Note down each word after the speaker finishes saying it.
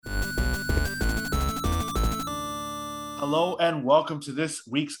Hello and welcome to this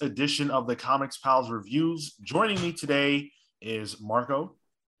week's edition of the Comics Pals Reviews. Joining me today is Marco.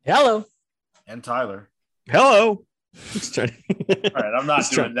 Hello. And Tyler. Hello. All right, I'm not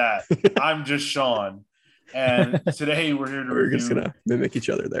doing that. I'm just Sean. And today we're here to review... We're just going to mimic each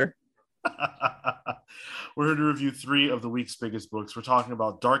other there. We're here to review 3 of the week's biggest books. We're talking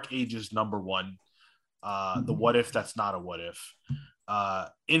about Dark Ages #1, The What If That's Not a What If,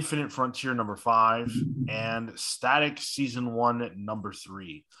 Infinite Frontier #5, and Static Season 1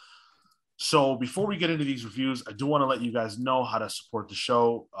 #3. So before we get into these reviews, I do want to let you guys know how to support the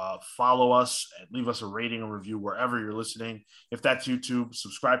show. Follow us and leave us a rating and review wherever you're listening. If that's YouTube,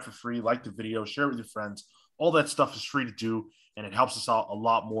 subscribe for free, like the video, share it with your friends. All that stuff is free to do, and it helps us out a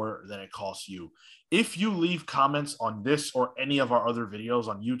lot more than it costs you. If you leave comments on this or any of our other videos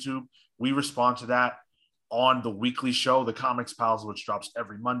on YouTube, we respond to that on the weekly show, The Comics Pals, which drops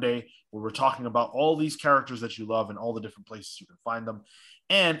every Monday, where we're talking about all these characters that you love and all the different places you can find them.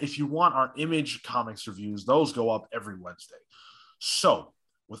 And if you want our Image Comics reviews, those go up every Wednesday. So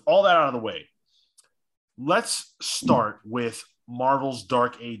with all that out of the way, let's start with Marvel's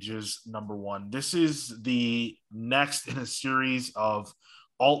Dark Ages #1. This is the next in a series of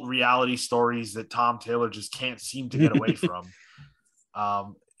alt-reality stories that Tom Taylor just can't seem to get away from.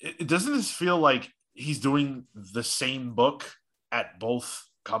 Doesn't this feel like he's doing the same book at both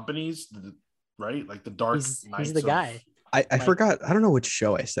companies, right? Like the Dark Knights. He's the guy. I forgot. I don't know which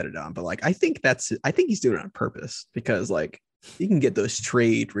show I said it on, but like I think he's doing it on purpose because like you can get those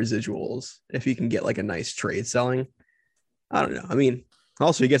trade residuals if you can get like a nice trade selling. I don't know. I mean,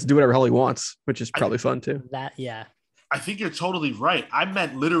 also he gets to do whatever hell he wants, which is probably fun too. Yeah. I think you're totally right. I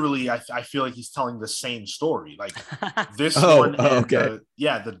meant literally. I feel like he's telling the same story. Like this one. Okay.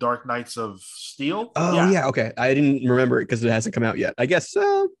 The Dark Knights of Steel. Oh yeah. Okay. I didn't remember it because it hasn't come out yet. I guess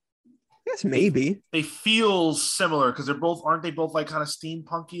maybe they feel similar because aren't they both like kind of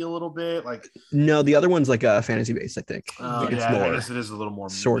steampunky a little bit? Like no, the other one's like a fantasy based. I think. I guess it is a little more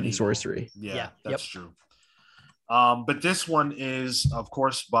sword and sorcery. Yeah, that's true. But this one is, of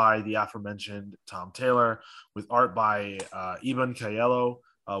course, by the aforementioned Tom Taylor, with art by Iban Caiello,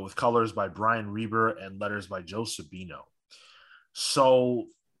 with colors by Brian Reber, and letters by Joe Sabino. So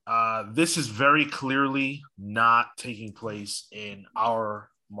this is very clearly not taking place in our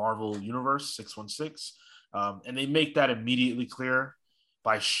Marvel Universe 616. And they make that immediately clear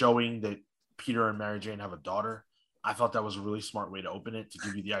by showing that Peter and Mary Jane have a daughter. I thought that was a really smart way to open it, to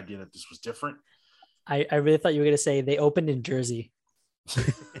give you the idea that this was different. I really thought you were going to say they opened in Jersey.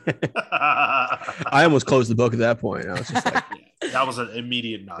 I almost closed the book at that point. I was just like, that was an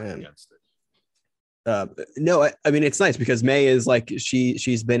immediate knock against it. No, I mean, it's nice because May is like,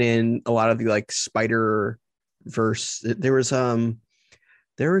 she's been in a lot of the like Spider Verse. There was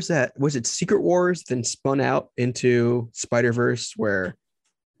that, was it Secret Wars, then spun out into Spider-Verse, where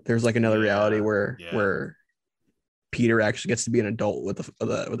there's like another reality where Peter actually gets to be an adult with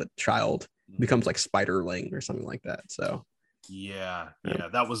a child. Becomes like Spiderling or something like that. So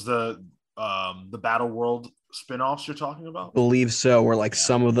that was the Battle World spin-offs you're talking about. Believe so, where like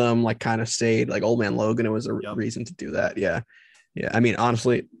some of them like kind of stayed, like Old Man Logan. It was a reason to do that. Yeah. I mean,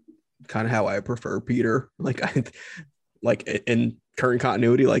 honestly, kind of how I prefer Peter. Like I like in current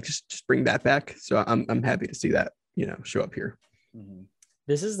continuity, like just bring that back. So I'm happy to see that show up here. Mm-hmm.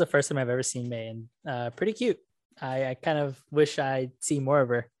 This is the first time I've ever seen May, and pretty cute. I kind of wish I'd see more of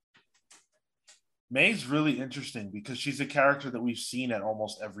her. May's really interesting because she's a character that we've seen at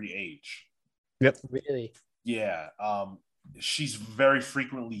almost every age. Yep. Really? Yeah. She's very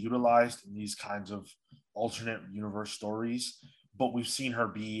frequently utilized in these kinds of alternate universe stories, but we've seen her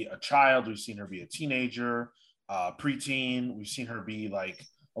be a child. We've seen her be a teenager, preteen. We've seen her be like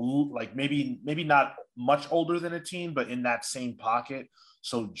maybe not much older than a teen, but in that same pocket.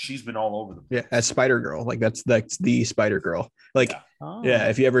 So she's been all over the place. Yeah. As Spider-Girl, like that's the Spider-Girl. Like,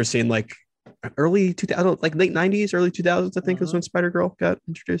 if you ever seen like early 2000, like late 90s, early 2000s, I think was when Spider-Girl got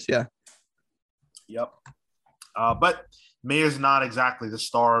introduced. Yep. But May is not exactly the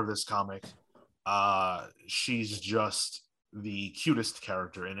star of this comic. She's just the cutest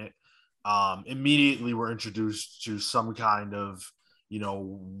character in it. Immediately we're introduced to some kind of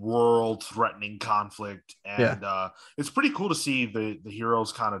world-threatening conflict, and it's pretty cool to see the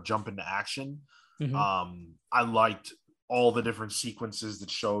heroes kind of jump into action. I liked all the different sequences that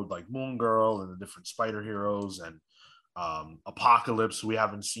showed like Moon Girl and the different spider heroes and Apocalypse, who we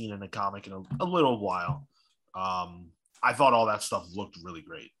haven't seen in a comic in a little while. I thought all that stuff looked really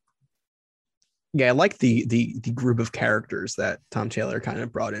great. Yeah, I like the group of characters that Tom Taylor kind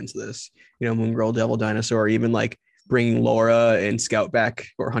of brought into this. Moon Girl, Devil Dinosaur, even like bringing Laura and Scout back,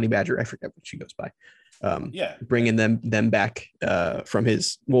 or Honey Badger, I forget what she goes by. Bringing them back from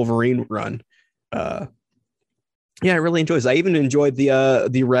his Wolverine run. I really enjoyed this. I even enjoyed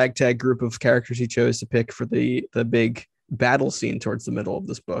the ragtag group of characters he chose to pick for the big battle scene towards the middle of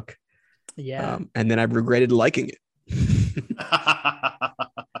this book. Yeah. And then I regretted liking it.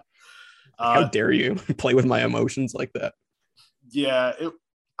 How dare you play with my emotions like that? Yeah,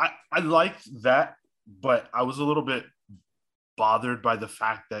 I liked that, but I was a little bit bothered by the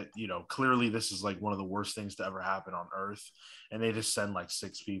fact that, clearly this is like one of the worst things to ever happen on Earth, and they just send like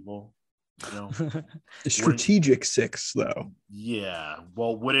 6 people. Strategic 6 though. Yeah,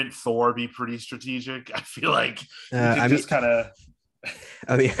 well, wouldn't Thor be pretty strategic? I feel like just kind of.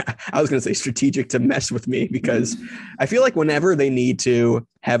 I mean, I was going to say strategic to mess with me, because I feel like whenever they need to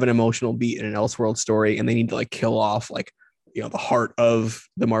have an emotional beat in an Elseworld story and they need to like kill off like, the heart of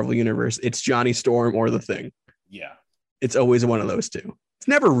the Marvel universe, it's Johnny Storm or the Thing. Yeah. It's always one of those two. It's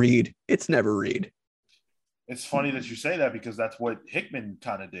never Reed. It's funny that you say that, because that's what Hickman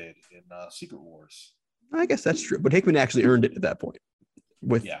kind of did in Secret Wars. I guess that's true. But Hickman actually earned it at that point.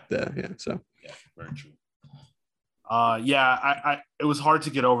 So. Yeah, very true. It was hard to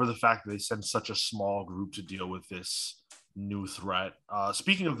get over the fact that they sent such a small group to deal with this new threat.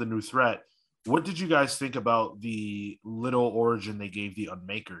 Speaking of the new threat, what did you guys think about the little origin they gave the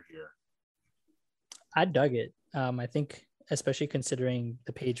Unmaker here? I dug it. I think, especially considering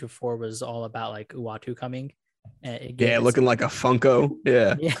the page before was all about like Uatu coming. Looking like a Funko.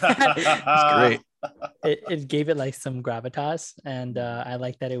 Yeah. It's great. It gave it like some gravitas, and I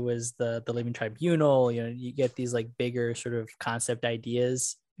like that it was the Living Tribunal. You get these like bigger sort of concept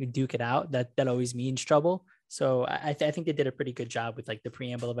ideas, you duke it out. That always means trouble. So I think they did a pretty good job with like the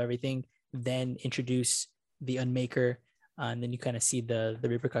preamble of everything, then introduce the Unmaker, and then you kind of see the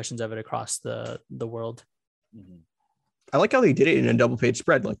repercussions of it across the world. Mm-hmm. I like how they did it in a double page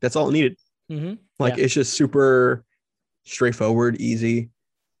spread. Like that's all it needed. Mm-hmm. It's just super straightforward, easy.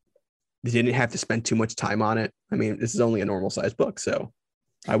 They didn't have to spend too much time on it. I mean, this is only a normal sized book, so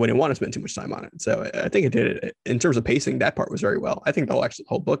I wouldn't want to spend too much time on it. So I think it did it in terms of pacing. That part was very well. I think the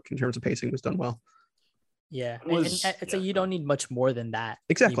whole book in terms of pacing was done well. Yeah, it's you don't need much more than that.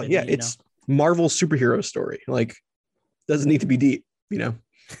 Exactly. Even, it's Marvel superhero story. Like, doesn't need to be deep.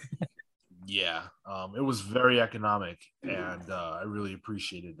 Yeah, it was very economic, and I really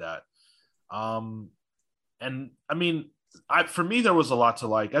appreciated that. And I mean, for me, there was a lot to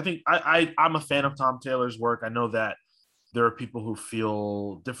like. I think I'm a fan of Tom Taylor's work. I know that there are people who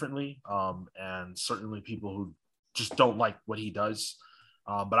feel differently, and certainly people who just don't like what he does.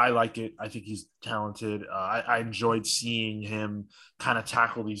 But I like it. I think he's talented. I enjoyed seeing him kind of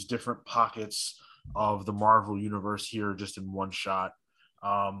tackle these different pockets of the Marvel universe here just in one shot.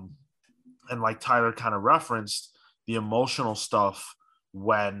 And like Tyler kind of referenced, the emotional stuff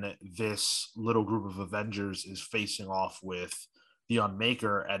when this little group of Avengers is facing off with the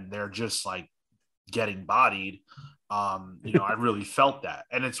Unmaker and they're just like getting bodied. I really felt that.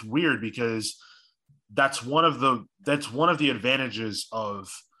 And it's weird because that's one of the advantages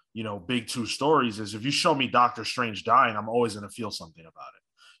of, big 2 stories is if you show me Doctor Strange dying, I'm always going to feel something about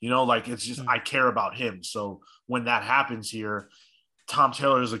it. It's just, I care about him. So when that happens here, Tom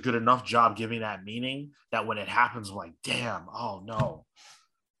Taylor does a good enough job giving that meaning that when it happens, I'm like, damn, oh no.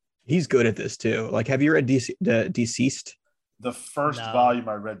 He's good at this too. Like, have you read Deceased? The first volume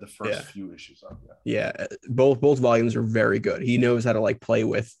I read the first few issues of. Yeah, both volumes are very good. He knows how to like play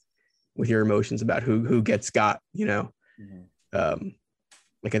with your emotions about who gets got. Mm-hmm.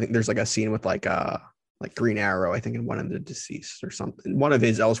 Like I think there's like a scene with like Green Arrow, I think in one of the Deceased or something, one of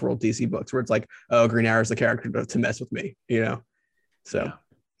his Elseworld DC books where it's like, oh, Green Arrow's the character to mess with me, So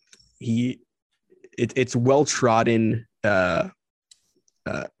it's well trodden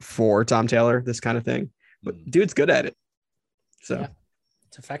for Tom Taylor, this kind of thing, but dude's good at it. So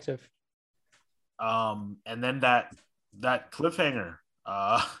it's effective. And then that cliffhanger.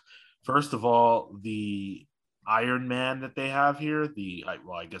 First of all, the Iron Man that they have here,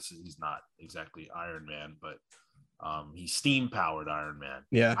 I guess he's not exactly Iron Man, but he's steam powered Iron Man.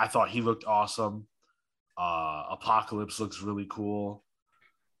 Yeah, I thought he looked awesome. Apocalypse looks really cool.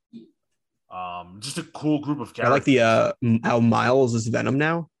 Just a cool group of characters. I like the how Miles is Venom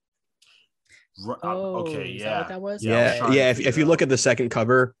now. Okay, is yeah, that what that was? Yeah. If you look at the second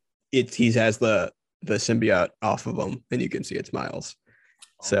cover, he has the symbiote off of him, and you can see it's Miles.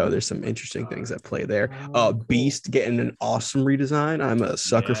 So there's some interesting things at play there. Cool. Beast getting an awesome redesign. I'm a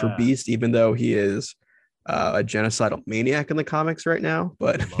sucker for Beast, even though he is a genocidal maniac in the comics right now.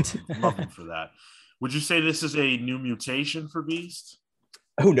 But love him for that. Would you say this is a new mutation for Beast?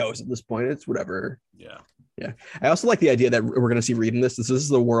 Who knows at this point? It's whatever. Yeah. I also like the idea that we're going to see Reed in this. This is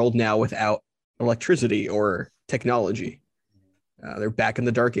the world now without electricity or technology. They're back in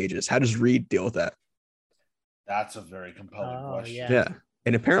the Dark Ages. How does Reed deal with that? That's a very compelling question. Yeah.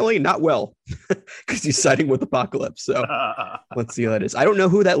 And apparently not well, because he's siding with Apocalypse. So let's see how that is. I don't know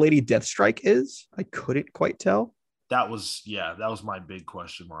who that Lady Deathstrike is. I couldn't quite tell. That was my big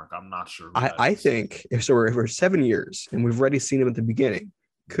question mark. I'm not sure. I think if we're 7 years and we've already seen him at the beginning,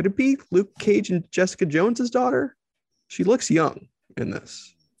 could it be Luke Cage and Jessica Jones's daughter? She looks young in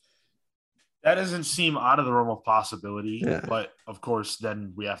this. That doesn't seem out of the realm of possibility, Yeah. But of course,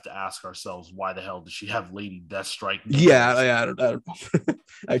 then we have to ask ourselves, why the hell does she have Lady Deathstrike? I don't know.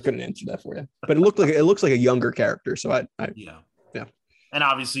 I couldn't answer that for you, but it looks like a younger character. So yeah. Yeah. And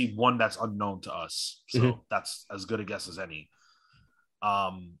obviously one that's unknown to us. So that's as good a guess as any.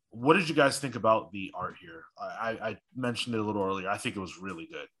 What did you guys think about the art here? I mentioned it a little earlier. I think it was really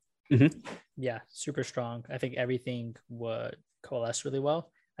good. Yeah, super strong. I think everything would coalesce really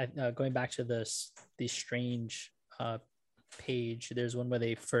well. Going back to the strange page, there's one where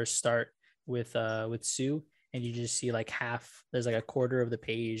they first start with Sue, and you just see like half. There's like a quarter of the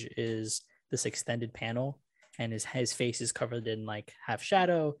page is this extended panel, and his face is covered in like half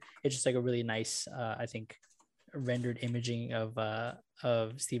shadow. It's just like a really nice, I think, rendered imaging of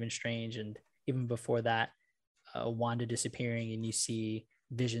Stephen Strange, and even before that, Wanda disappearing, and you see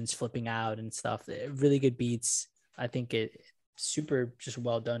visions flipping out and stuff. Really good beats. I think it super just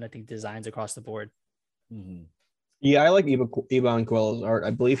well done. I think designs across the board. Yeah, I like Ivan Coelho's art.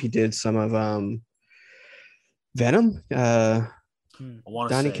 I believe he did some of Venom.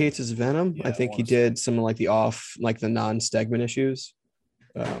 Donny Cates' Venom. Yeah, I think he did some of like the non-Stegman issues.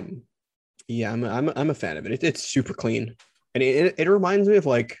 Yeah, I'm a fan of it. It's super clean, and it reminds me of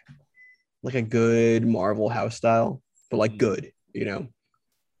like a good Marvel house style, but like good, you know.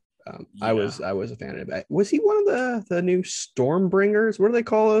 I was a fan of it. Was he one of the new Stormbringers? What do they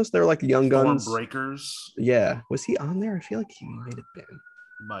call those? They're like young guns. Stormbreakers. Yeah, was he on there? I feel like he might have been.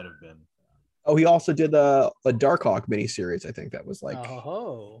 He might have been. Oh, he also did a Darkhawk miniseries. I think that was like.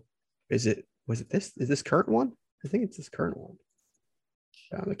 Oh. Was it this? Is this current one? I think it's this current one.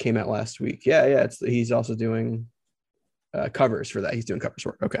 That came out last week. Yeah. He's also doing covers for that. He's doing covers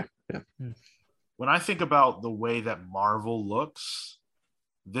work. Okay. Yeah. When I think about the way that Marvel looks,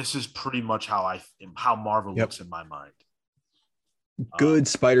 this is pretty much how Marvel looks in my mind. Good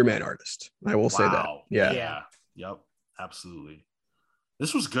Spider-Man artist. I will say that. Yeah. Yep. Absolutely.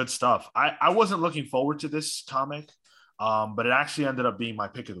 This was good stuff. I wasn't looking forward to this comic, but it actually ended up being my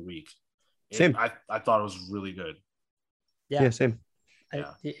pick of the week. Same. I thought it was really good. Yeah. Same. I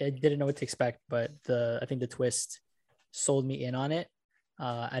didn't know what to expect, but I think the twist sold me in on it.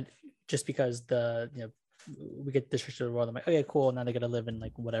 And just because we get Destruction of the World, I'm like, okay, cool. Now they're gonna live in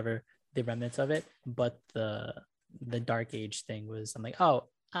like whatever the remnants of it. But the Dark Age thing was, I'm like, oh,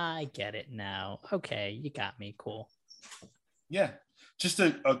 I get it now. Okay, you got me. Cool. Yeah, just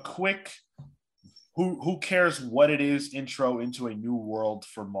a quick who cares what it is intro into a new world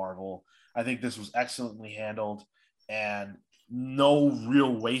for Marvel. I think this was excellently handled, and no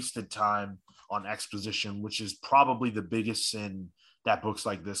real wasted time on exposition, which is probably the biggest sin that books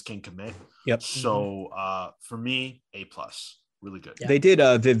like this can commit. Yep. So for me, A+, really good. Yeah. They did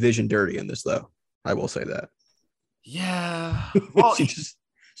Viv Vision dirty in this, though. I will say that. Yeah. Well,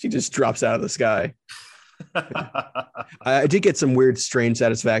 she just drops out of the sky. I did get some weird, strange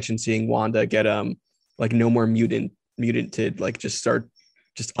satisfaction seeing Wanda get like no more mutanted, like just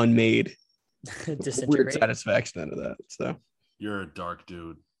unmade. Weird satisfaction out of that. So you're a dark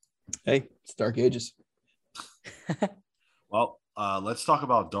dude. Hey, it's Dark Ages. Well, let's talk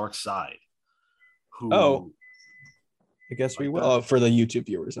about Darkseid. I guess we will. For the YouTube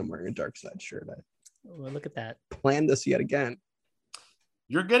viewers, I'm wearing a Darkseid shirt. Well, look at that. Planned this yet again.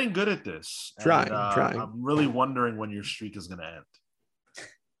 You're getting good at this. Trying. I'm really wondering when your streak is going to end.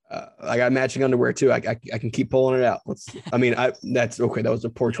 I got matching underwear too. I can keep pulling it out. That's okay. That was a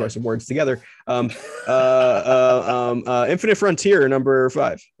poor choice of words together. Infinite Frontier number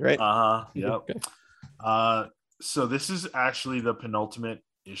 5, right? Yep. Okay. So this is actually the penultimate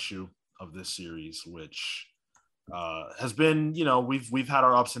issue of this series, which has been, we've had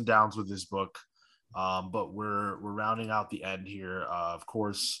our ups and downs with this book, but we're rounding out the end here. Of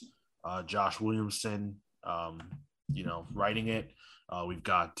course, Josh Williamson, writing it. We've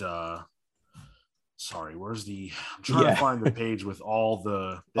got I'm trying to find the page with all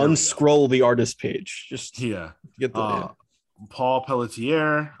the unscroll the artist page. Just get the Paul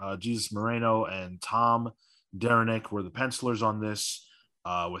Pelletier, Jesus Moreno, and Tom Derenick were the pencilers on this,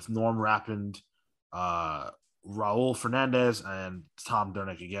 with Norm Rappand, Raul Fernandez, and Tom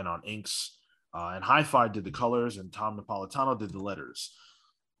Derenick again on inks. And Hi-Fi did the colors, and Tom Napolitano did the letters.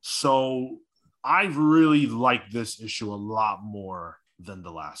 So I really like this issue a lot more than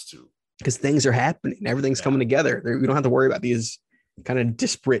the last two. Because things are happening. Everything's coming together. We don't have to worry about these kind of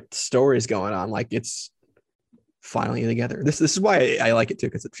disparate stories going on. Like, it's finally together. This is why I like it too,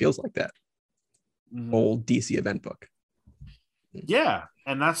 because it feels like that old DC event book. Yeah,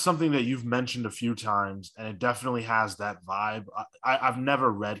 and that's something that you've mentioned a few times, and it definitely has that vibe. I've never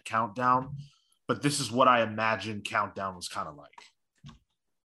read Countdown, but this is what I imagine Countdown was kind of like.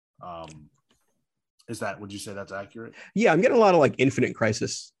 Would you say that's accurate? Yeah, I'm getting a lot of like Infinite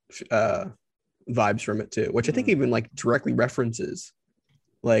Crisis vibes from it too, which I think even like directly references.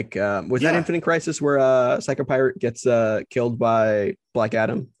 Like, was that Infinite Crisis where Psycho Pirate gets killed by Black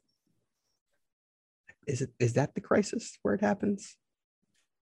Adam? Is that the crisis where it happens?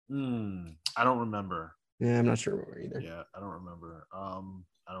 I don't remember. Yeah, I'm not sure either. Yeah, I don't remember. I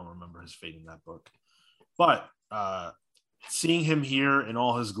don't remember his fate in that book. But seeing him here in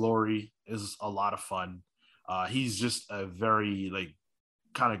all his glory is a lot of fun. He's just a very like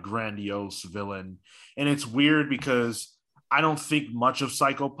kind of grandiose villain. And it's weird because I don't think much of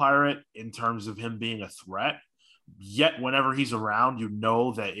Psycho Pirate in terms of him being a threat. Yet whenever he's around, you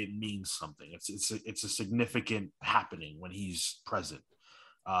know that it means something. It's a significant happening when he's present.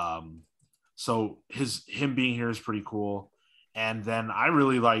 So him being here is pretty cool. And then I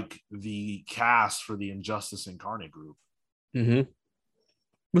really like the cast for the Injustice Incarnate group. Mm-hmm.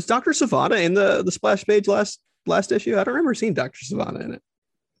 Was Dr. Savannah in the splash page last issue? I don't remember seeing Dr. Savannah in it.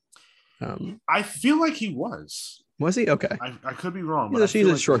 I feel like he was. Was he? Okay. I could be wrong. But he's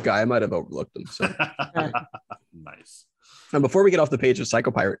a short guy. I might have overlooked him. So. Nice. And before we get off the page of Psycho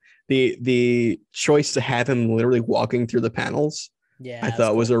Pirate, the choice to have him literally walking through the panels, I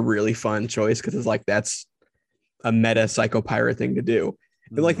thought was a really fun choice because it's like that's a meta Psycho Pirate thing to do.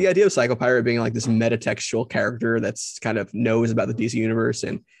 And like the idea of Psycho Pirate being like this metatextual character that's kind of knows about the DC universe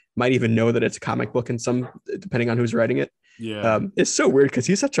and might even know that it's a comic book in some, depending on who's writing it. Yeah. It's so weird because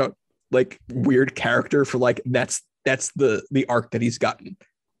he's such a like weird character for like that's the arc that he's gotten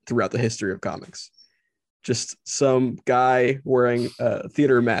throughout the history of comics. Just some guy wearing a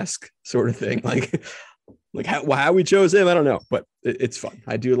theater mask sort of thing. Like how we chose him, I don't know, but it's fun.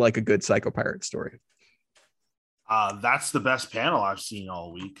 I do like a good Psycho Pirate story. That's the best panel I've seen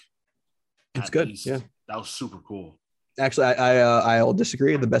all week. It's good. Yeah, that was super cool. Actually, I'll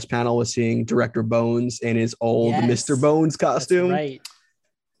disagree. The best panel was seeing Director Bones in his old Mr. Bones costume. That's right.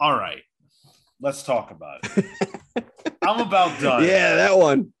 All right, let's talk about it. I'm about done. Yeah, that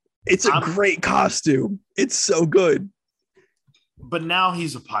one. It's a great costume. It's so good. But now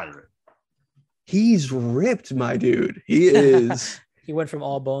he's a pirate. He's ripped, my dude. He is. He went from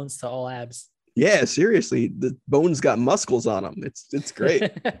all bones to all abs. Yeah, seriously. The Bones got muscles on him. It's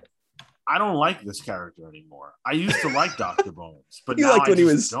great. I don't like this character anymore. I used to like Dr. Bones, but you now liked when I he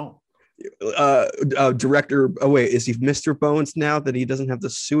was don't. Director. Oh wait, is he Mr. Bones now that he doesn't have the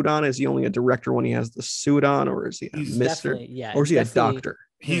suit on? Is he only a director when he has the suit on, or is he a Mr.? Yeah, or is he a doctor?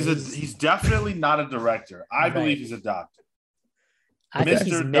 He's definitely not a director. I believe he's a doctor.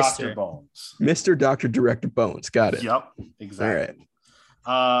 Mr. Dr. Bones. Mr. Dr. Director Bones. Got it. Yep, exactly.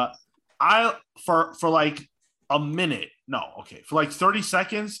 All right. For like a minute, for like 30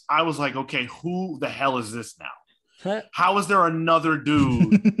 seconds, I was like, okay, who the hell is this now? How is there another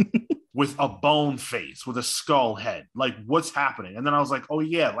dude with a bone face, with a skull head? Like, what's happening? And then I was like, oh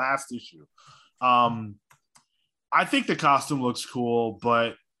yeah, last issue. I think the costume looks cool,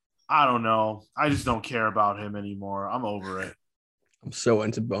 but I don't know. I just don't care about him anymore. I'm over it. I'm so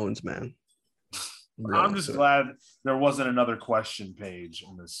into Bones, man. I'm just glad there wasn't another question page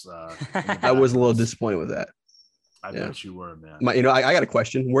in this. I was a little disappointed with that. I bet you were, man. I got a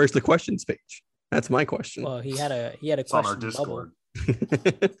question. Where's the questions page? That's my question. Well, he had a question on our Discord.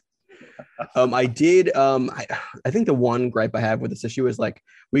 I did. I think the one gripe I have with this issue is like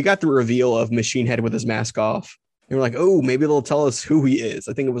we got the reveal of Machine Head with his mask off. And we're like, oh, maybe they'll tell us who he is.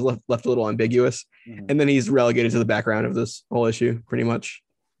 I think it was left a little ambiguous. Mm-hmm. And then he's relegated to the background of this whole issue, pretty much.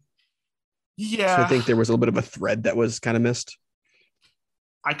 Yeah. So I think there was a little bit of a thread that was kind of missed.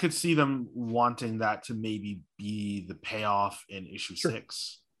 I could see them wanting that to maybe be the payoff in issue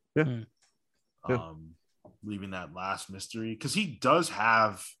 6. Yeah. Leaving that last mystery. Because he does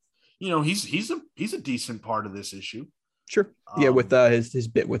have, he's a decent part of this issue. Sure. Yeah, with his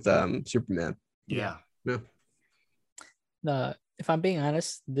bit with Superman. Yeah. If I'm being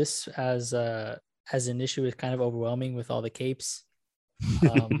honest, this as an issue is kind of overwhelming with all the capes.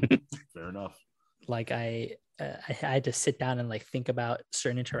 Fair enough. Like I had to sit down and like think about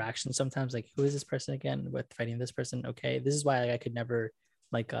certain interactions sometimes, like who is this person again with fighting this person? Okay, this is why I could never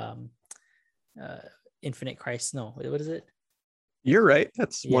like Infinite Crisis. No, what is it? You're right.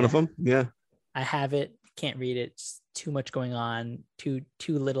 That's one of Yeah. them. Yeah. I have it. Can't read it. Just too much going on. Too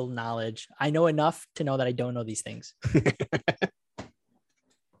little knowledge. I know enough to know that I don't know these things.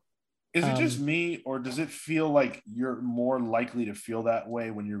 Is it just me, or does it feel like you're more likely to feel that way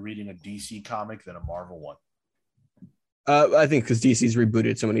when you're reading a DC comic than a Marvel one? I think because DC's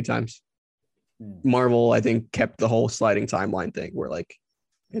rebooted so many times. Marvel, I think, kept the whole sliding timeline thing where like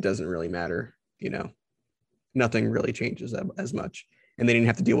it doesn't really matter, you know, nothing really changes as much, and they didn't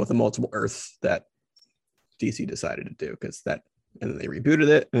have to deal with the multiple Earths that DC decided to do because that, and then they rebooted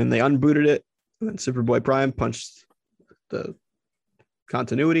it and then they unbooted it, and then Superboy Prime punched the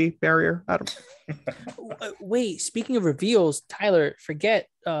continuity barrier. I don't Wait, speaking of reveals, Tyler, forget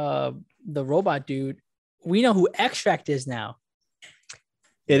the robot dude. We know who Extract is now.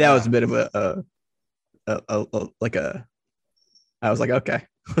 Yeah, that was a bit of a I was like, okay.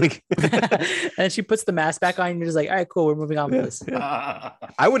 And she puts the mask back on and you're just like, all right, cool, we're moving on with this. I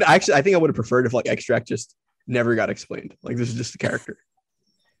think I would have preferred if like Extract just never got explained. Like this is just a character.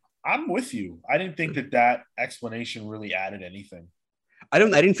 I'm with you. I didn't think that explanation really added anything. I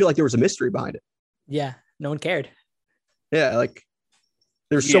didn't feel like there was a mystery behind it. Yeah, no one cared. Yeah, like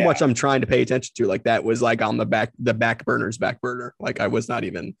there's so much I'm trying to pay attention to. Like that was like on the back burner. Like I was not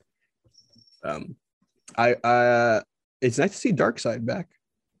even it's nice to see Darkseid back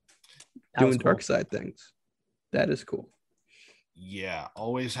doing cool. Darkseid things. That is cool. Yeah,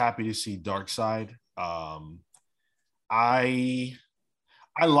 always happy to see Darkseid. I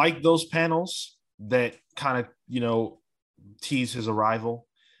like those panels that kind of, you know, tease his arrival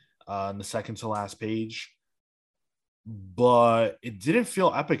in the second to last page, but it didn't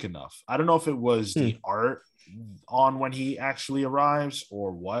feel epic enough. I don't know if it was the art on when he actually arrives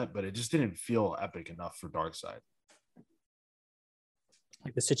or what, but it just didn't feel epic enough for Darkseid.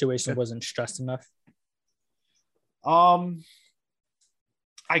 Like the situation wasn't stressed enough. I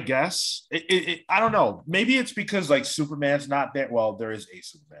guess I don't know. Maybe it's because like Superman's not there. Well, there is a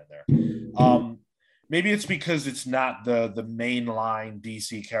Superman there. Maybe it's because it's not the mainline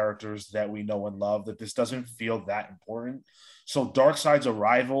DC characters that we know and love that this doesn't feel that important. So Darkseid's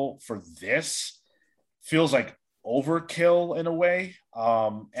arrival for this feels like overkill in a way,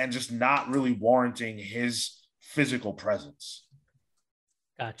 and just not really warranting his physical presence.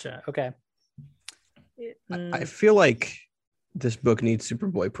 Gotcha. Okay. I feel like this book needs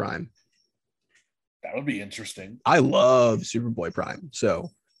Superboy Prime. That would be interesting. I love Superboy Prime.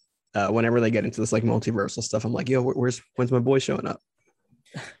 So whenever they get into this like multiversal stuff, I'm like, yo, when's my boy showing up?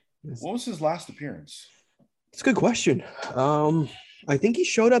 What was his last appearance? It's a good question. I think he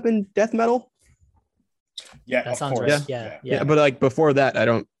showed up in Death Metal. Yeah, that sounds right. Yeah. But like before that,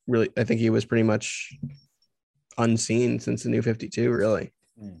 I think he was pretty much unseen since the New 52, really.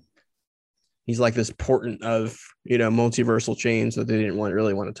 He's like this portent of, you know, multiversal chains that they didn't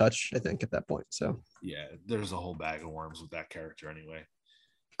really want to touch, I think, at that point. So yeah, there's a whole bag of worms with that character anyway.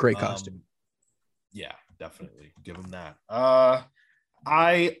 Great costume. Yeah, definitely give him that. I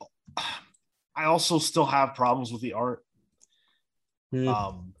also still have problems with the art.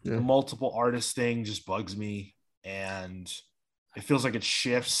 The multiple artist thing just bugs me, and it feels like it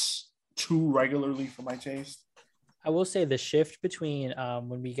shifts too regularly for my taste. I will say the shift between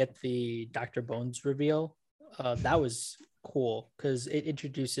when we get the Dr. Bones reveal, that was cool because it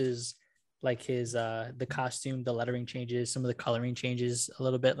introduces like his the costume, the lettering changes, some of the coloring changes a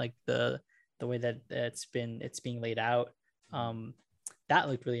little bit, like the way that it's being laid out. That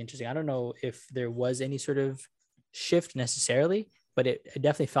looked really interesting. I don't know if there was any sort of shift necessarily, but it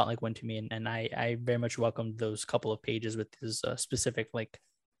definitely felt like one to me, and I very much welcomed those couple of pages with his specific like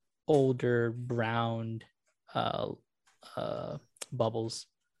older brown bubbles.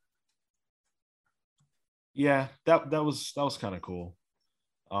 Yeah, that was kind of cool.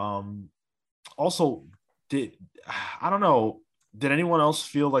 Also, I don't know, did anyone else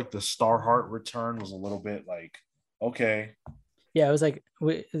feel like the Starheart return was a little bit like, okay? Yeah, it was like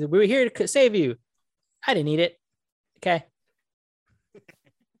we were here to save you. I didn't need it. Okay.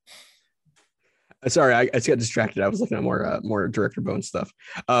 Sorry, I just got distracted. I was looking at more Director Bone stuff.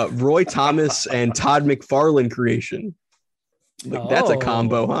 Roy Thomas and Todd McFarlane creation. Like, that's a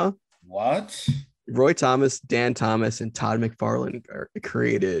combo, huh? What? Roy Thomas, Dan Thomas, and Todd McFarlane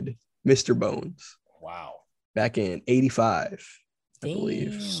created Mr. Bones. Wow. Back in '85, I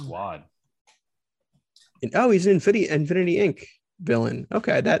believe. Squad. And, he's an Infinity Inc. villain.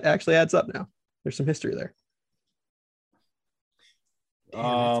 Okay, that actually adds up now. There's some history there.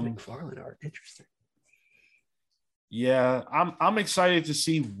 Damn, that's McFarlane art. Interesting. Yeah, I'm excited to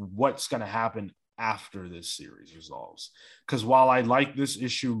see what's going to happen after this series resolves. Because while I like this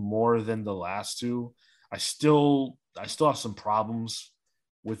issue more than the last two, I still have some problems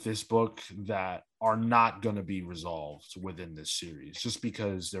with this book that are not going to be resolved within this series, just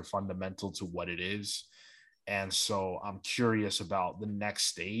because they're fundamental to what it is. And so I'm curious about the next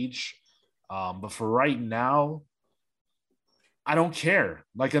stage. But for right now, I don't care.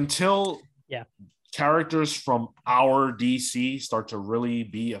 Like, until characters from our DC start to really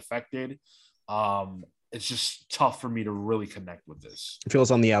be affected, it's just tough for me to really connect with this. It feels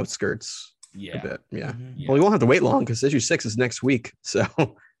on the outskirts. Yeah. A bit. Yeah. Mhm. Well, you won't have to wait long because issue 6 is next week. So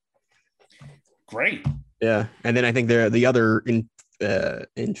Great. yeah. And then I think the other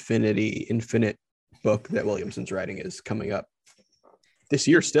infinite book that Williamson's writing is coming up this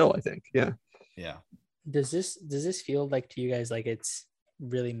year still, I think. Yeah. Yeah. Does this feel like to you guys like it's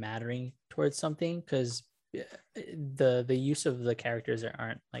really mattering towards something? Because the use of the characters that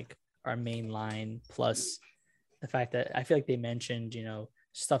aren't like our main line, plus the fact that I feel like they mentioned,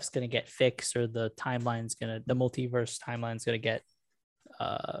 stuff's gonna get fixed, or the multiverse timeline's gonna get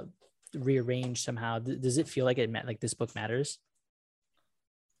rearranged somehow. Does it feel like like this book matters?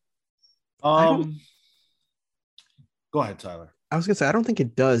 Go ahead, Tyler. I was gonna say I don't think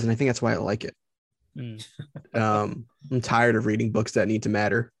it does, and I think that's why I like it. I'm tired of reading books that need to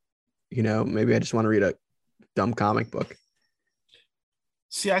matter. Maybe I just want to read a dumb comic book.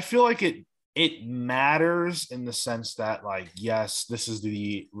 See, I feel like it matters in the sense that, like, yes, this is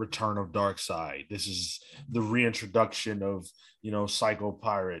the return of Darkseid. This is the reintroduction of, Psycho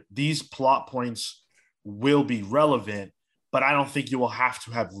Pirate. These plot points will be relevant, but I don't think you will have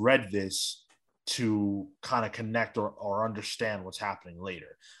to have read this to kind of connect or understand what's happening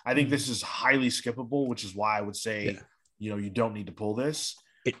later. I think this is highly skippable, which is why I would say, you don't need to pull this.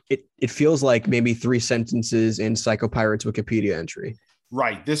 It feels like maybe 3 sentences in Psycho Pirate's Wikipedia entry.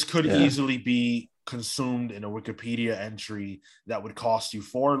 Right. This could easily be consumed in a Wikipedia entry that would cost you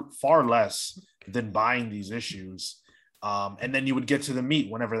far less than buying these issues. And then you would get to the meat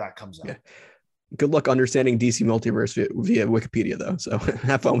whenever that comes out. Yeah. Good luck understanding DC Multiverse via Wikipedia, though. So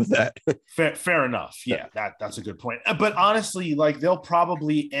have fun with that. Fair enough. Yeah, that's a good point. But honestly, like, they'll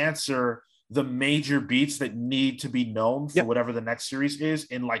probably answer the major beats that need to be known for whatever the next series is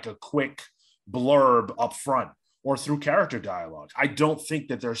in like a quick blurb up front or through character dialogue. I don't think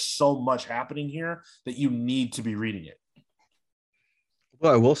that there's so much happening here that you need to be reading it.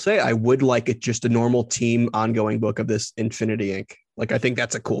 Well, I will say I would like it just a normal team ongoing book of this Infinity Inc. Like, I think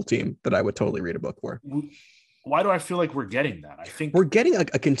that's a cool team that I would totally read a book for. Why do I feel like we're getting that? I think we're getting a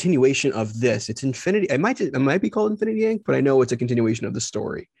continuation of this. It's Infinity. It might be called Infinity Inc., but I know it's a continuation of the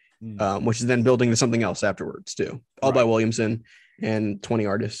story, which is then building to something else afterwards too. All by Williamson and 20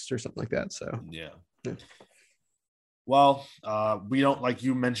 artists or something like that. So yeah. Well, we don't, like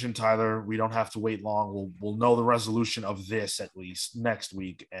you mentioned, Tyler, we don't have to wait long. We'll know the resolution of this at least next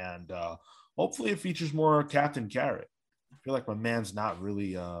week, and hopefully it features more Captain Carrot. I feel like my man's not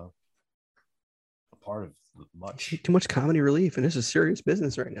really a part of much. Too much comedy relief, and this is serious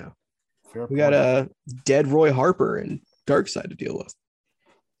business right now. We got a dead Roy Harper and Darkseid to deal with.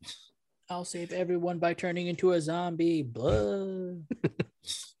 I'll save everyone by turning into a zombie. Blood.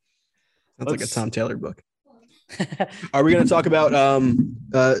 Sounds like a Tom Taylor book. Are we going to talk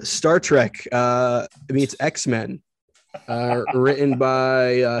about Star Trek meets X-Men, written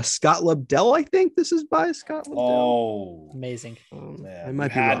by Scott Lobdell? I think this is by Scott Lobdell. Oh, amazing! I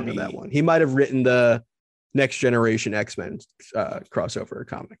might be wrong on that one. He might have written the Next Generation X-Men crossover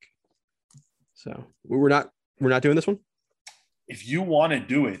comic. So we're not doing this one. If you want to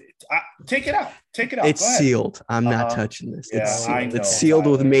do it, take it out. Take it out. It's sealed. I'm not touching this. Yeah, it's sealed. I know, it's sealed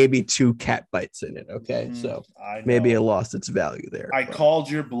Tyler. with maybe 2 cat bites in it. Okay, so maybe it lost its value there. I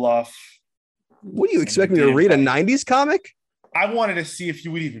called your bluff. What do you expect me to read? A 90s comic? I wanted to see if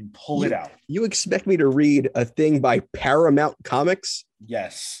you would even pull it out. You expect me to read a thing by Paramount Comics?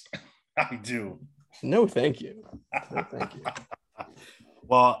 Yes, I do. No, thank you. No, thank you.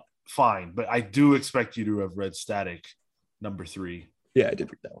 Well, fine, but I do expect you to have read Static #3. Yeah, I did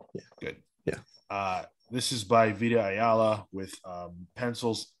read that one. Yeah, good. Yeah. This is by Vita Ayala with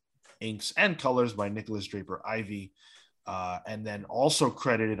pencils, inks, and colors by Nicholas Draper Ivy. And then also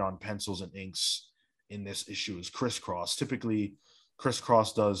credited on pencils and inks in this issue is Chris Cross. Typically, Chris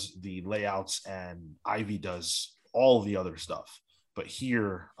Cross does the layouts and Ivy does all the other stuff. But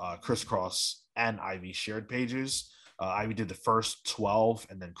here, Chris Cross and Ivy shared pages. Ivy did the first 12,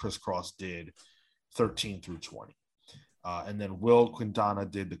 and then Chris Cross did 13 through 20. And then Will Quintana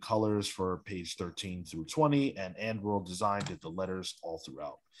did the colors for page 13 through 20, and World Design did the letters all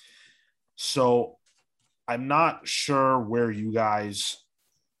throughout. So I'm not sure where you guys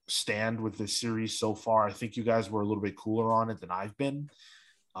stand with this series so far. I think you guys were a little bit cooler on it than I've been.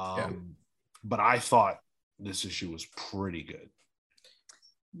 But I thought this issue was pretty good.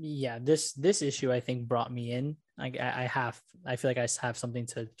 Yeah, this issue I think brought me in. I feel like I have something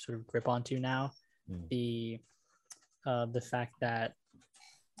to sort of grip onto now. The fact that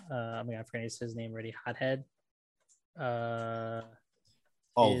I forget his name already. Hothead.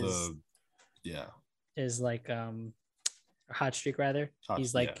 Is like Hot Streak rather.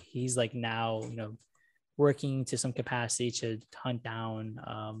 He's like now, working to some capacity to hunt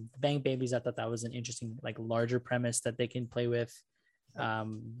down Bang Babies. I thought that was an interesting, like, larger premise that they can play with.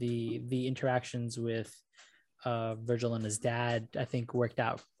 The interactions with Virgil and his dad, I think, worked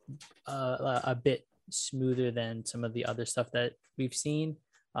out a bit smoother than some of the other stuff that we've seen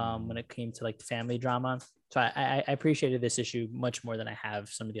when it came to like the family drama. So I appreciated this issue much more than I have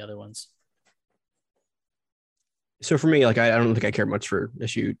some of the other ones. So for me, like, I don't think I cared much for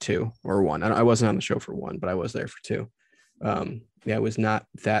issue 2 or 1. I wasn't on the show for 1, but I was there for 2. I was not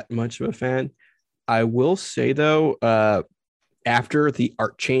that much of a fan. I will say though, after the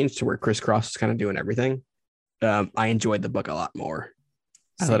art change to where Criss Cross is kind of doing everything, I enjoyed the book a lot more.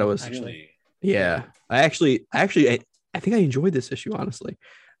 I thought it was actually. Yeah. I think I enjoyed this issue, honestly.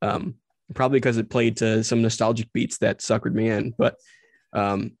 Probably because it played to some nostalgic beats that suckered me in. But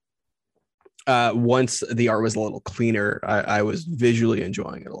once the art was a little cleaner, I was visually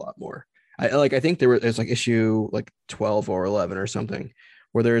enjoying it a lot more. I think there's like issue like 12 or 11 or something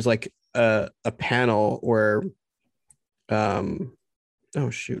where there's like a panel where oh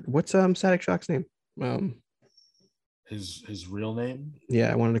shoot, what's Static Shock's name? His real name?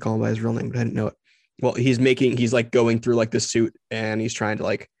 Yeah, I wanted to call him by his real name, but I didn't know it. Well, he's like going through like the suit and he's trying to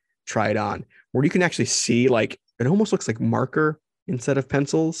like try it on, where you can actually see like it almost looks like marker instead of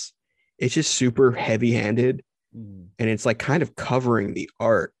pencils. It's just super heavy-handed, and it's like kind of covering the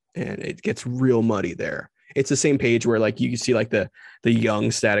art, and it gets real muddy there. It's the same page where like you can see like the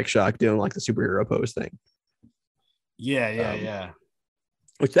young Static Shock doing like the superhero pose thing. Yeah.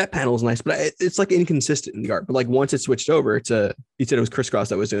 Which that panel is nice, but it's like inconsistent in the art. But like once it switched over to, you said it was Criss Cross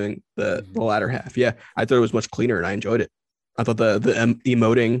that was doing the latter half. Yeah, I thought it was much cleaner and I enjoyed it. I thought the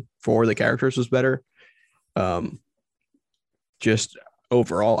emoting for the characters was better. Just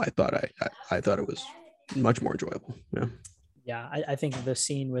overall, I thought it was much more enjoyable. Yeah, I think the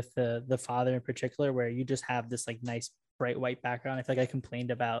scene with the father in particular, where you just have this like nice bright white background. I feel like I complained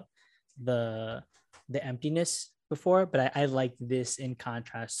about the emptiness before, but I like this in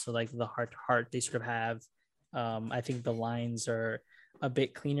contrast to like the heart to heart they sort of have. I think the lines are a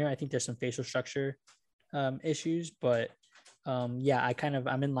bit cleaner. I think there's some facial structure issues, but I'm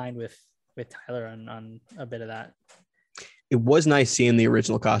in line with Tyler on a bit of that. It was nice seeing the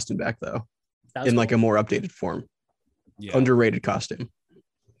original costume back though, in like a more updated form. Yeah. Underrated costume.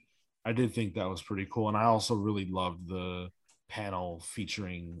 I did think that was pretty cool, and I also really loved the panel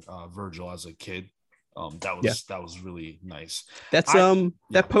featuring Virgil as a kid. That was really nice. That's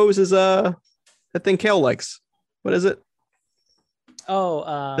that pose is that thing Kale likes. What is it?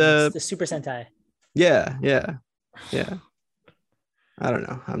 Oh, the Super Sentai. Yeah. I don't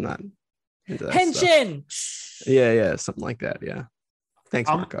know. I'm not into that Henshin. Stuff. Yeah, something like that. Yeah. Thanks,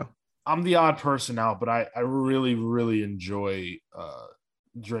 Marco. I'm the odd person out, but I really, really enjoy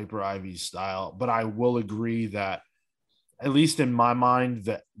Draper Ivy's style. But I will agree that, at least in my mind,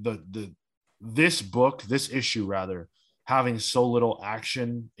 that this issue rather, having so little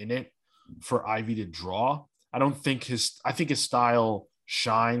action in it for Ivy to draw, I think his style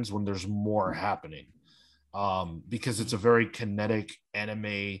shines when there's more happening, because it's a very kinetic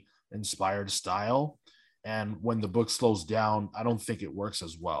anime inspired style, and when the book slows down, I don't think it works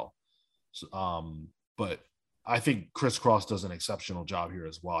as well. But I think Criss Cross does an exceptional job here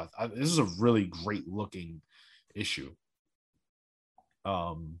as well. This is a really great looking issue.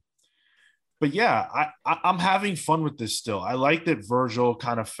 But yeah, I'm having fun with this still. I like that Virgil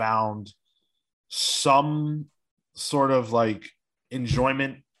kind of found some sort of like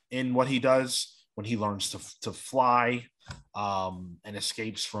enjoyment in what he does when he learns to fly and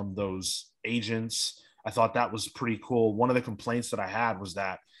escapes from those agents. I thought that was pretty cool. One of the complaints that I had was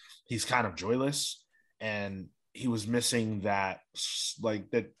that he's kind of joyless, and he was missing that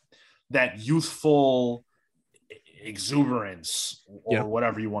youthful exuberance or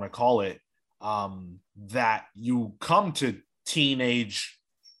whatever you want to call it, that you come to teenage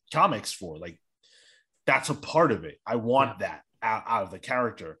comics for. Like, that's a part of it. I want that out of the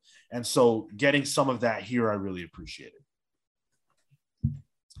character. And so getting some of that here, I really appreciate it.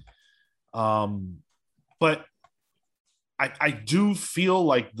 But I do feel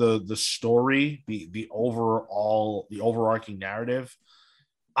like the story, the overarching narrative,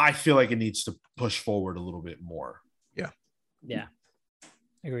 I feel like it needs to push forward a little bit more. Yeah,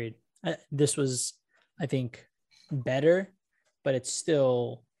 agreed. This was, I think, better, but it's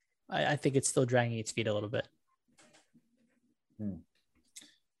still, I think it's still dragging its feet a little bit.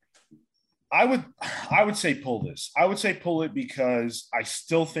 I would say pull this. I would say pull it because I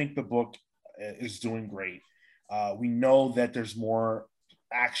still think the book is doing great. We know that there's more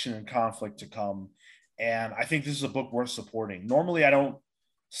action and conflict to come, and I think this is a book worth supporting. Normally, I don't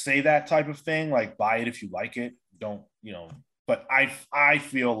say that type of thing, like buy it if you like it. Don't, but I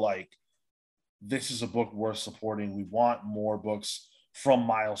feel like this is a book worth supporting. We want more books from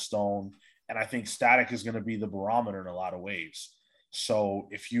Milestone, and I think Static is going to be the barometer in a lot of ways. So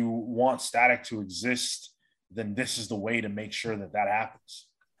if you want Static to exist, then this is the way to make sure that happens.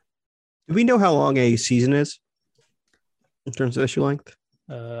 Do we know how long a season is in terms of issue length?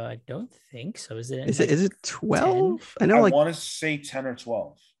 I don't think so. Is it? Is it 12? 10? I want to say 10 or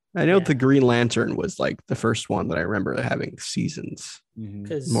 12. I know Yeah. the Green Lantern was like the first one that I remember having seasons.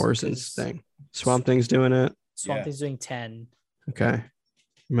 Because Morrison's thing. Swamp Thing's doing it. Swamp Thing's doing 10. Okay.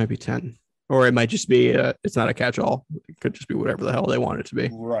 It might be 10. Or it might just be, it's not a catch-all. It could just be whatever the hell they want it to be.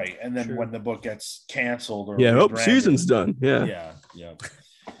 Right. And then True. when the book gets canceled or Yeah, rebranded, season's done. Yeah. Yeah.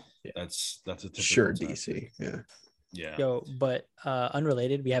 That's a typical Sure, time. DC. Yeah. Yeah. Yo, but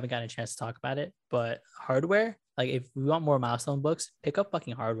unrelated, we haven't gotten a chance to talk about it. But Hardware, like if we want more Milestone books, pick up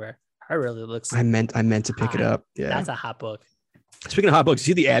fucking Hardware. Hardware really looks. I meant to pick it hot. up. Yeah. That's a hot book. Speaking of hot books,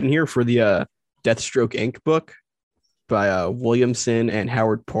 see the ad in here for the Deathstroke Inc. book by Williamson and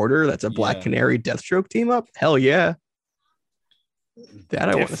Howard Porter. That's a Black Canary Deathstroke team up. Hell yeah. That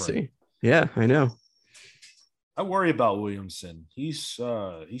I want to see. Yeah, I know. I worry about Williamson. He's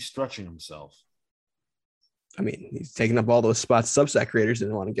stretching himself. I mean, he's taking up all those spots Substack creators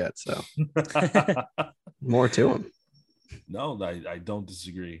didn't want to get. So more to him. No, I don't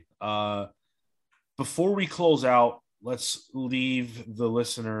disagree. Before we close out, let's leave the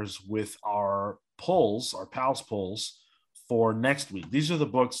listeners with our polls, our pals polls for next week. These are the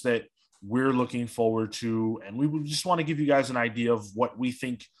books that we're looking forward to, and we would just want to give you guys an idea of what we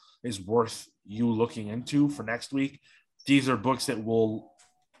think is worth you looking into for next week. These are books that we'll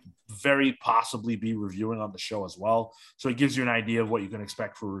very possibly be reviewing on the show as well. So it gives you an idea of what you can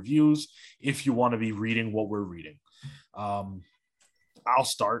expect for reviews if you want to be reading what we're reading. I'll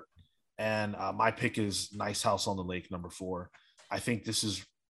start, and my pick is Nice House on the Lake, number 4. I think this is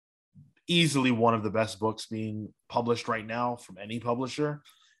easily one of the best books being published right now from any publisher,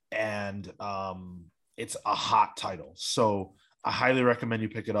 and it's a hot title. So I highly recommend you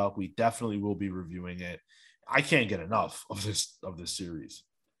pick it up. We definitely will be reviewing it. I can't get enough of this series.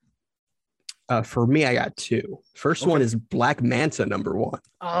 For me, I got 2. First one is Black Manta, number 1.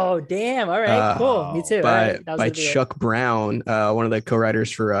 Oh, damn. All right, cool. Me too. By Chuck Brown, one of the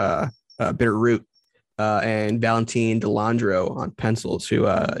co-writers for Bitter Root, and Valentine Delandro on pencils, who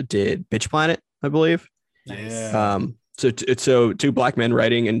did Bitch Planet, I believe. Yeah. So 2 Black men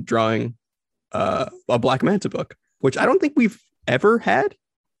writing and drawing a Black Manta book, which I don't think we've ever had.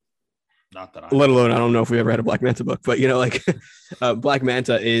 Not that let alone, I don't know if we ever had a Black Manta book, but Black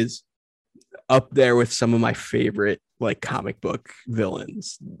Manta is up there with some of my favorite comic book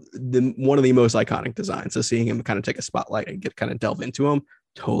villains. One of the most iconic designs. So seeing him kind of take a spotlight and get kind of delve into him,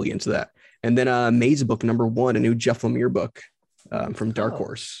 totally into that. And then Maze book number 1, a new Jeff Lemire book from Dark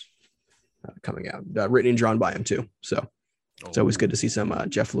Horse coming out, written and drawn by him too. So it's always good to see some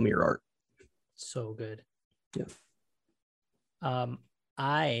Jeff Lemire art. So good. Yeah.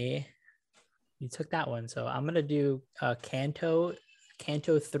 You took that one, so I'm gonna do Canto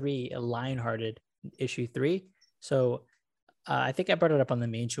 3, Lionhearted issue 3. So I think I brought it up on the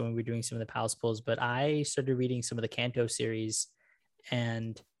main show when we were doing some of the Pals polls, but I started reading some of the Canto series,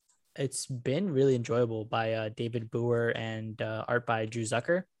 and it's been really enjoyable by David Boer and art by Drew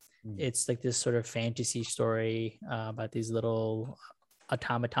Zucker. It's like this sort of fantasy story about these little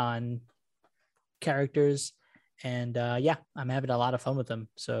automaton characters. And I'm having a lot of fun with them.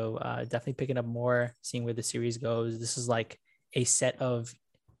 So definitely picking up more, seeing where the series goes. This is like a set of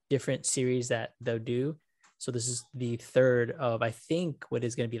different series that they'll do. So this is the third of, I think, what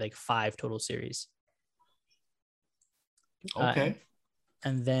is going to be like 5 total series. Okay.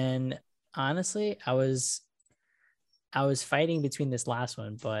 And then honestly, I was fighting between this last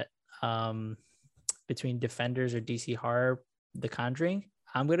one, but between Defenders or DC Horror, The Conjuring,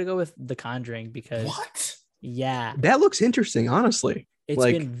 I'm going to go with The Conjuring because what? Yeah, that looks interesting. Honestly,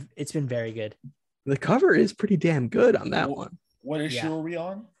 it's been very good. The cover is pretty damn good on that one. What issue are we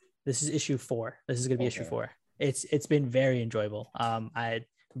on? This is issue 4. This is gonna be issue 4. It's been very enjoyable. I had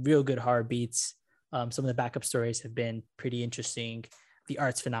real good horror beats. Some of the backup stories have been pretty interesting. The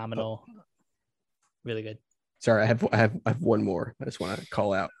art's phenomenal. Really good. Sorry, I have one more. I just want to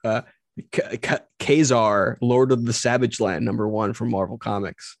call out Kazar, Lord of the Savage Land, #1 from Marvel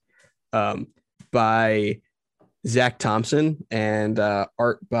Comics, by Zach Thompson and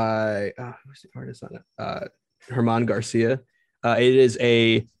art by who's the artist on it? Herman Garcia. It is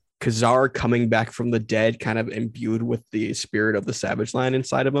a Kazar coming back from the dead, kind of imbued with the spirit of the Savage Land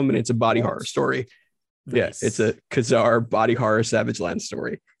inside of him, and it's a body horror story. Nice. Yeah, it's a Kazar body horror Savage Land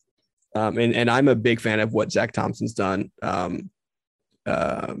story. And I'm a big fan of what Zach Thompson's done. I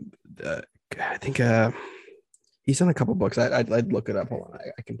think he's done a couple books. I'd look it up. Hold on,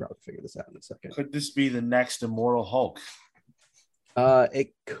 I can probably figure this out in a second. Could this be the next Immortal Hulk?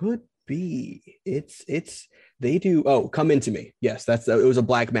 It could be. It's they do. Oh, Come Into Me. Yes, it was a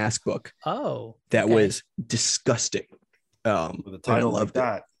Black Mask book. Oh, that was disgusting. With a title like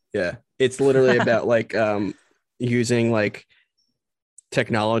that. Yeah, it's literally about like using like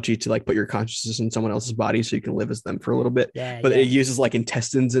technology to like put your consciousness in someone else's body so you can live as them for a little bit. But it uses like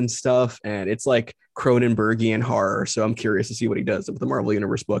intestines and stuff, and it's like Cronenbergian horror. So I'm curious to see what he does with the Marvel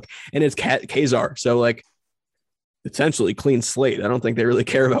Universe book. And it's Kazar, so like essentially clean slate. I don't think they really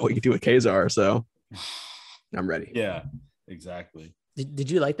care about what you do with Kazar, so I'm ready. Yeah, exactly. Did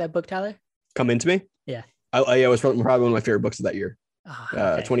you like that book, Tyler? Come Into Me? Yeah. It was probably one of my favorite books of that year. Oh,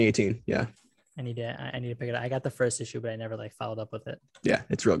 okay. 2018. Yeah. I need to pick it up. I got the first issue, but I never like followed up with it. Yeah,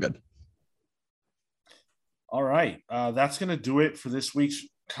 it's real good. All right. That's going to do it for this week's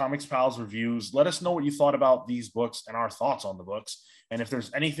Comics Pals reviews. Let us know what you thought about these books and our thoughts on the books. And if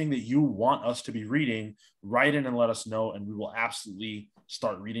there's anything that you want us to be reading, write in and let us know, and we will absolutely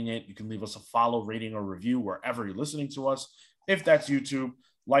start reading it. You can leave us a follow, rating, or review wherever you're listening to us. If that's YouTube,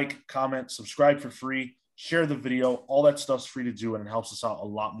 like, comment, subscribe for free. Share the video. All that stuff's free to do, and it helps us out a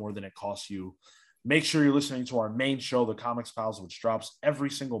lot more than it costs you. Make sure you're listening to our main show, The Comics Pals, which drops every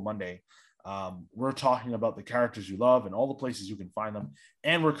single Monday. We're talking about the characters you love and all the places you can find them,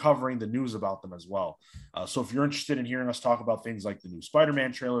 and we're covering the news about them as well. So if you're interested in hearing us talk about things like the new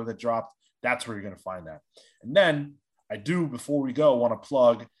Spider-Man trailer that dropped, that's where you're going to find that. And then I do, before we go, want to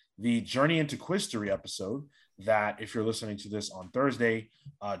plug the Journey into Quistory episode that, if you're listening to this on Thursday,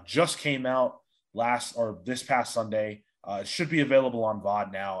 just came out this past Sunday. It should be available on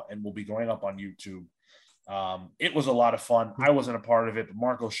VOD now and will be going up on YouTube. It was a lot of fun. I wasn't a part of it, but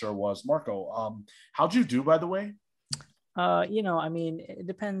Marco sure was. Marco, how'd you do, by the way? I mean, it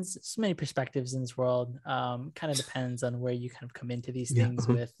depends. So many perspectives in this world. Kind of depends on where you kind of come into these things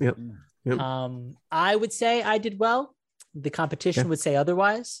with. Yep. I would say I did well. The competition would say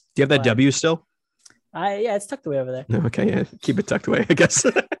otherwise. Do you have that W still? Yeah, it's tucked away over there. Okay, yeah, keep it tucked away, I guess.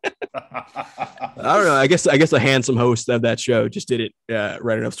 I don't know. I guess the handsome host of that show just did it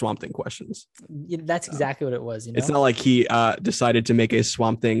right enough Swamp Thing questions. That's exactly what it was. It's not like he decided to make a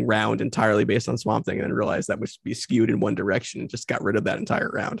Swamp Thing round entirely based on Swamp Thing and then realized that would be skewed in one direction and just got rid of that entire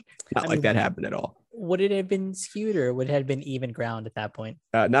round. Not like that happened at all. Would it have been skewed, or would it have been even ground at that point?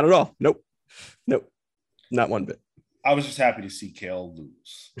 Not at all. Nope. Not one bit. I was just happy to see Kale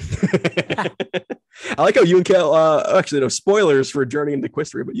lose. I like how you and Kale, actually, no spoilers for Journey into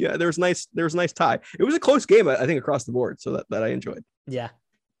Quistory, but yeah, there was a nice tie. It was a close game, I think, across the board, so that I enjoyed. Yeah,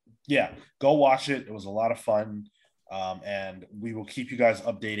 go watch it. It was a lot of fun, and we will keep you guys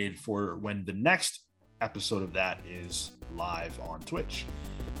updated for when the next episode of that is live on Twitch.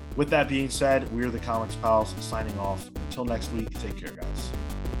 With that being said, we're the Comics Pals signing off. Until next week, take care, guys.